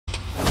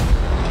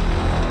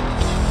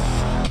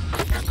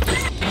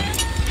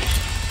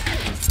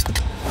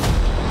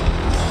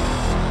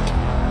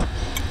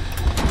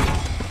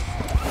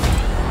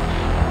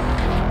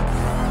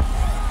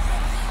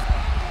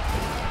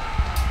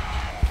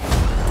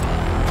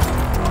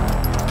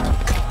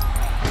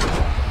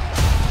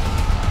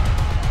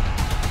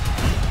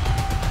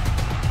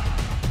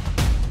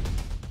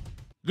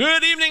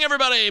morning,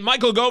 everybody.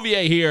 Michael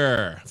Govier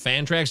here.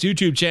 Fantrax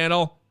YouTube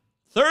channel.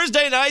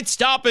 Thursday night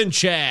stop and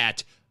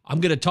chat. I'm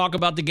going to talk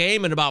about the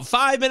game in about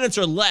 5 minutes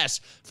or less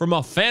from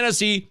a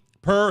fantasy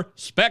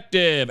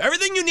perspective.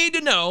 Everything you need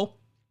to know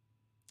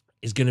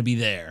is going to be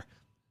there.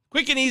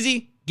 Quick and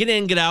easy. Get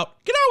in, get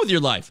out. Get on with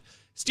your life.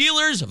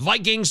 Steelers,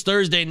 Vikings,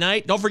 Thursday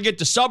night. Don't forget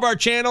to sub our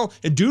channel.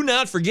 And do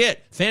not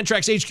forget,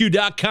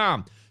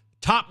 fantraxhq.com.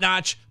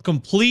 Top-notch,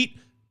 complete,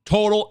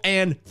 total,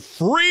 and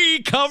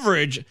free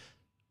coverage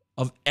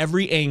of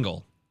every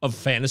angle of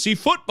fantasy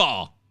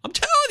football. I'm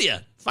telling you.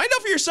 Find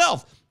out for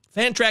yourself.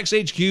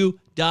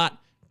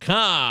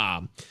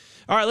 fantraxhq.com.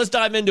 All right, let's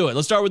dive into it.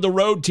 Let's start with the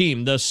road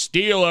team, the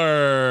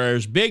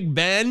Steelers. Big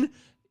Ben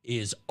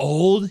is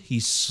old.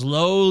 He's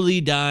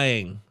slowly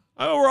dying.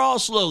 Oh, we're all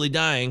slowly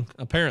dying,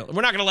 apparently.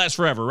 We're not going to last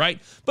forever, right?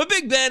 But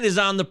Big Ben is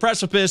on the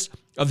precipice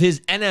of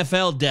his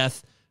NFL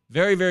death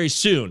very, very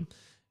soon.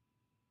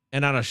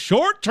 And on a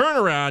short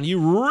turnaround, you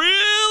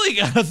really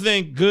got to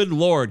think, good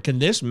Lord, can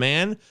this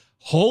man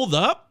hold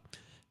up?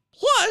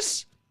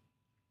 Plus,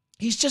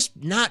 he's just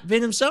not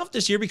been himself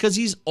this year because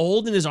he's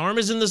old and his arm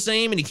isn't the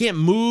same and he can't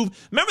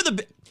move.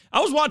 Remember, I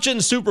was watching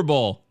the Super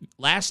Bowl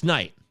last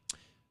night.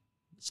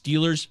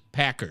 Steelers,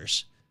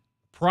 Packers.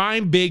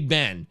 Prime Big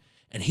Ben.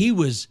 And he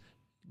was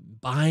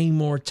buying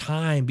more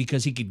time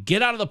because he could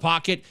get out of the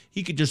pocket.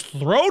 He could just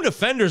throw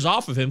defenders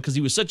off of him because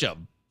he was such a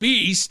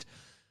beast.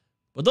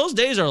 But those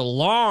days are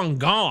long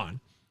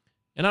gone.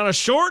 And on a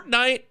short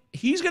night,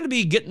 he's going to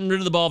be getting rid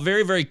of the ball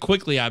very, very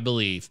quickly, I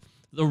believe.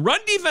 The run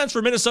defense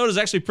for Minnesota is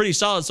actually pretty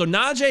solid. So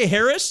Najee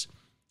Harris,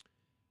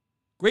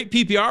 great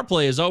PPR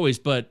play as always,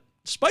 but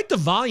despite the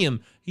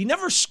volume, he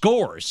never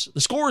scores.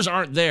 The scores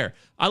aren't there.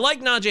 I like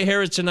Najee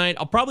Harris tonight.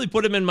 I'll probably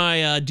put him in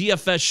my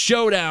DFS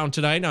showdown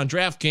tonight on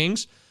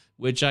DraftKings,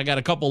 which I got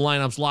a couple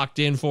lineups locked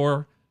in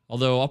for,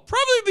 although I'll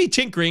probably be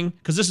tinkering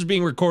because this is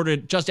being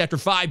recorded just after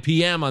 5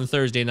 p.m. on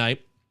Thursday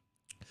night.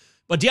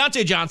 But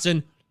Deontay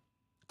Johnson,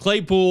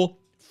 Claypool,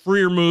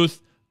 Freiermuth,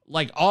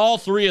 like all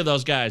three of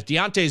those guys.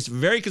 Deontay's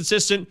very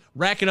consistent,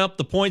 racking up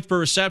the points per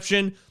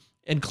reception,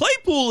 and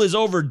Claypool is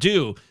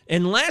overdue.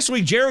 And last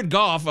week, Jared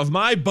Goff of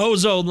my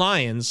Bozo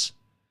Lions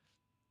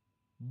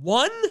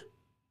won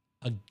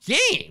a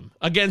game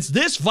against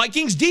this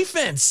Vikings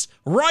defense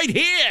right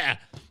here.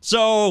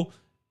 So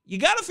you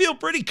got to feel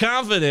pretty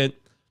confident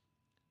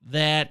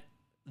that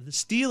the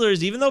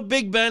Steelers, even though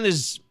Big Ben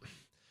is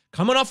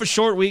coming off a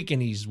short week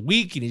and he's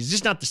weak and he's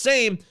just not the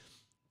same,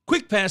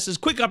 quick passes,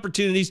 quick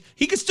opportunities,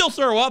 he could still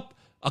throw up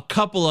a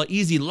couple of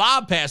easy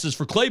lob passes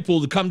for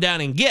Claypool to come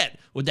down and get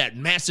with that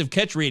massive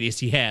catch radius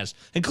he has.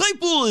 And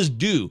Claypool is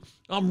due.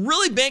 I'm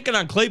really banking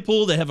on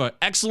Claypool to have an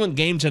excellent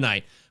game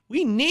tonight.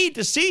 We need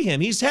to see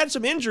him. He's had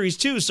some injuries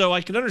too, so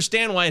I can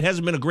understand why it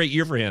hasn't been a great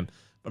year for him.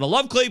 But I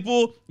love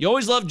Claypool. You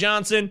always love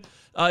Johnson.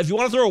 If you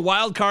want to throw a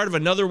wild card of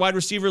another wide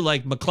receiver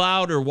like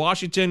McLeod or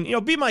Washington,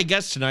 be my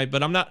guest tonight,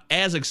 but I'm not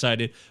as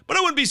excited. But I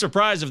wouldn't be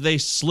surprised if they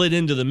slid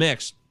into the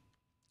mix.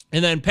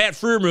 And then Pat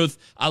Freiermuth,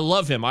 I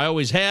love him. I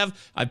always have.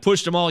 I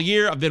pushed him all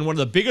year. I've been one of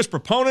the biggest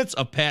proponents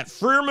of Pat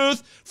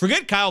Freiermuth.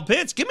 Forget Kyle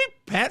Pitts. Give me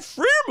Pat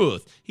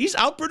Freiermuth. He's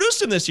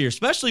outproduced him this year,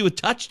 especially with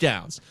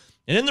touchdowns.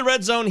 And in the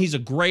red zone, he's a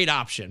great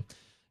option.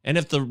 And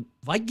if the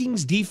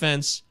Vikings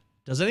defense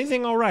does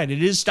anything all right,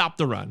 it is stop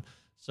the run.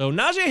 So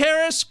Najee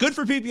Harris, good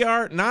for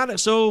PPR. Not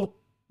so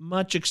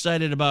much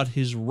excited about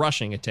his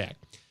rushing attack.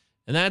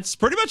 And that's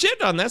pretty much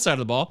it on that side of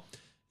the ball.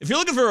 If you're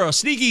looking for a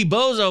sneaky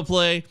bozo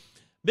play,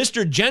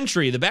 Mr.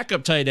 Gentry, the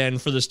backup tight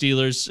end for the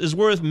Steelers, is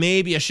worth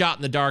maybe a shot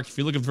in the dark if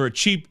you're looking for a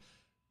cheap,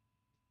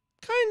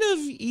 kind of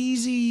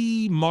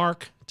easy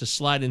mark to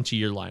slide into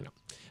your lineup.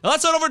 Now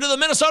let's head over to the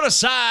Minnesota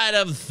side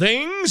of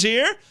things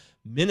here.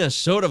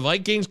 Minnesota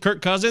Vikings,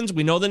 Kirk Cousins.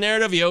 We know the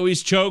narrative. He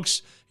always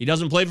chokes. He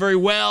doesn't play very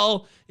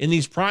well in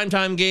these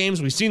primetime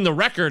games. We've seen the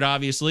record,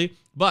 obviously.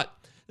 But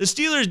the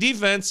Steelers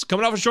defense,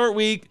 coming off a short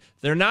week,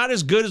 they're not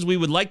as good as we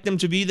would like them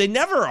to be. They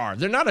never are.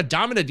 They're not a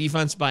dominant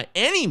defense by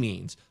any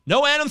means.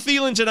 No Adam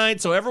Thielen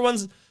tonight, so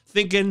everyone's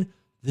thinking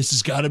this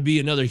has got to be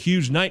another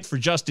huge night for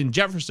Justin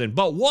Jefferson.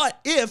 But what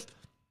if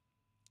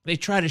they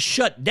try to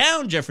shut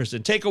down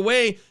Jefferson, take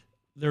away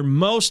their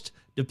most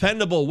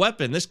dependable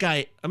weapon? This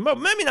guy,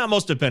 maybe not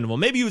most dependable.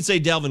 Maybe you would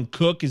say Dalvin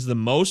Cook is the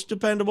most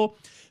dependable,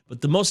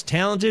 but the most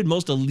talented,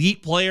 most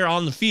elite player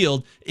on the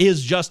field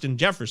is Justin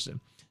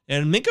Jefferson.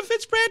 And Minkah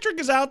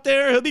Fitzpatrick is out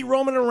there. He'll be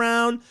roaming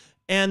around.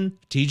 And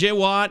TJ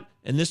Watt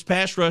and this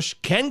pass rush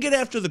can get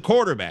after the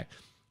quarterback.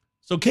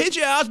 So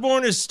KJ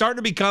Osborne is starting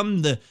to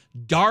become the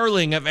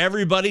darling of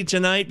everybody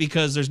tonight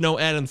because there's no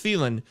Adam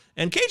Thielen.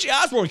 And KJ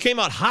Osborne came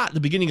out hot at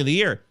the beginning of the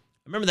year.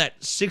 Remember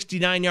that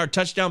 69-yard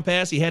touchdown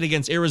pass he had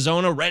against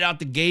Arizona right out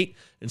the gate?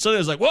 And so it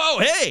was like, whoa,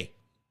 hey,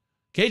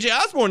 KJ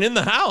Osborne in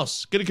the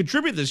house, going to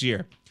contribute this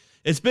year.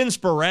 It's been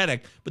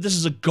sporadic, but this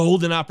is a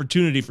golden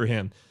opportunity for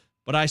him.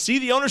 But I see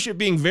the ownership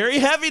being very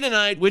heavy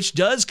tonight, which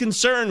does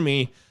concern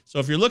me. So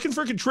if you're looking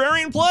for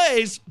contrarian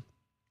plays,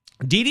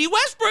 D.D.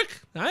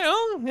 Westbrook, I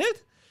know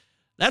it.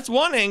 That's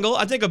one angle.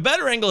 I think a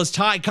better angle is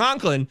Ty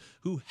Conklin,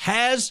 who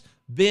has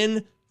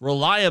been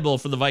reliable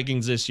for the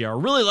Vikings this year. I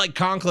really like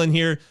Conklin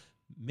here.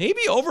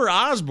 maybe over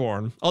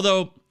Osborne,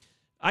 although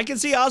I can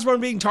see Osborne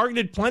being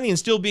targeted plenty and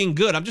still being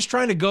good. I'm just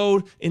trying to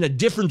go in a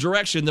different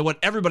direction than what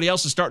everybody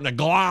else is starting to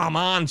glom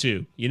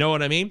onto. You know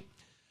what I mean?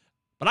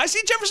 But I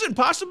see Jefferson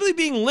possibly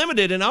being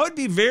limited, and I would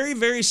be very,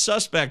 very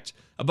suspect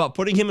about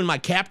putting him in my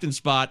captain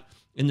spot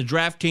in the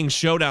DraftKings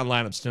showdown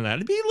lineups tonight.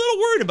 I'd be a little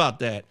worried about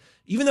that,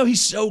 even though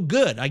he's so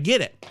good. I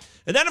get it.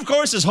 And then, of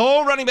course, this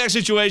whole running back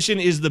situation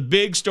is the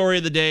big story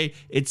of the day.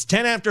 It's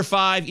 10 after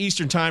 5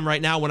 Eastern time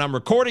right now when I'm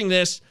recording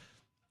this.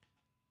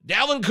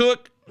 Dalvin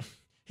Cook,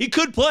 he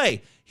could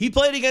play. He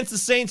played against the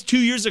Saints 2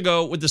 years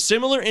ago with a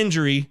similar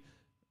injury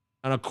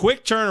on a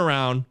quick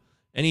turnaround,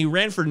 and he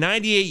ran for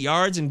 98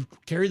 yards and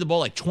carried the ball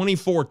like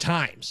 24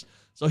 times.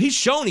 So he's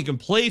shown he can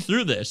play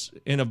through this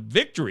in a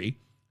victory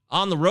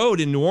on the road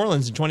in New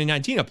Orleans in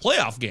 2019, a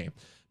playoff game.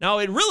 Now,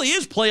 it really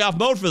is playoff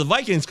mode for the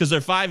Vikings because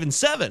they're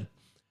 5-7.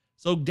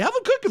 So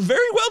Dalvin Cook could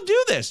very well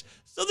do this.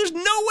 So there's no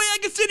way I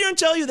can sit here and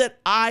tell you that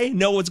I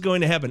know what's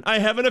going to happen. I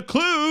haven't a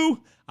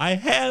clue. I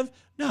have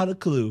not a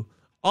clue.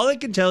 All I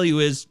can tell you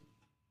is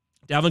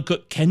Dalvin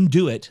Cook can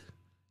do it.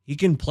 He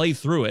can play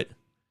through it.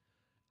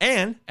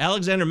 And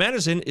Alexander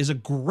Mattison is a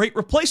great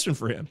replacement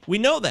for him. We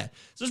know that.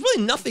 So there's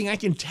really nothing I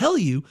can tell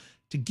you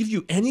to give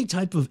you any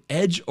type of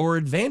edge or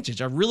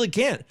advantage. I really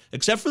can't,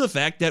 except for the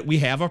fact that we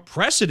have a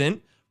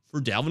precedent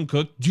for Dalvin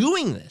Cook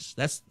doing this.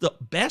 That's the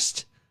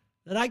best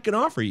that I can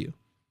offer you.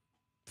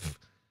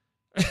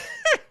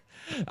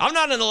 I'm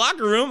not in the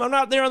locker room. I'm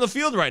not there on the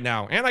field right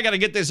now. And I got to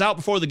get this out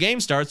before the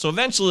game starts. So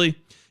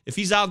eventually, if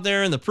he's out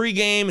there in the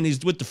pregame and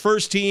he's with the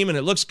first team and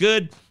it looks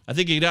good, I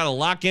think you got to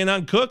lock in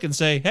on Cook and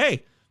say,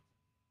 hey,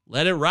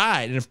 let it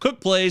ride. And if Cook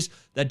plays,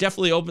 that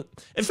definitely opens.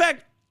 In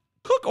fact,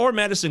 Cook or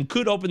Madison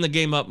could open the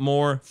game up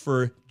more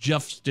for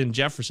Justin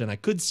Jefferson. I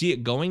could see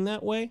it going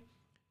that way.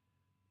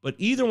 But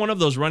either one of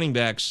those running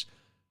backs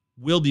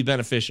will be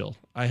beneficial.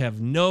 I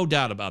have no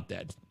doubt about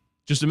that.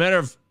 Just a matter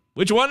of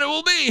which one it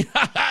will be.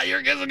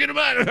 Your guess will get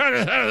mine.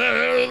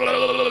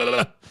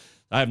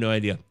 I have no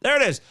idea.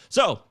 There it is.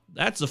 So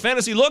that's the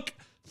fantasy look.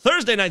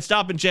 Thursday night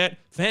stop and chat.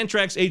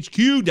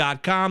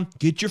 FantraxHQ.com.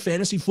 Get your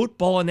fantasy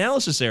football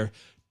analysis there.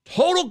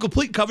 Total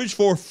complete coverage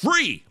for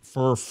free.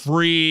 For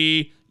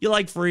free. You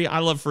like free? I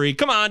love free.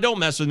 Come on, don't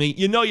mess with me.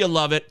 You know you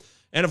love it.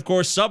 And of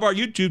course, sub our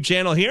YouTube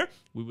channel here.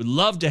 We would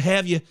love to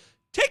have you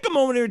take a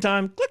moment of your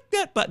time, click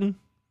that button,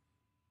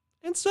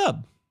 and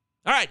sub.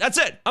 All right, that's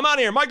it. I'm out of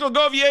here. Michael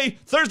Govier,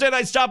 Thursday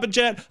night stop and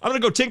chat. I'm going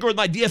to go tinker with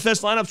my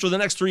DFS lineups for the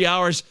next 3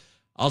 hours.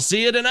 I'll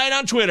see you tonight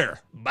on Twitter.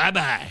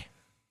 Bye-bye.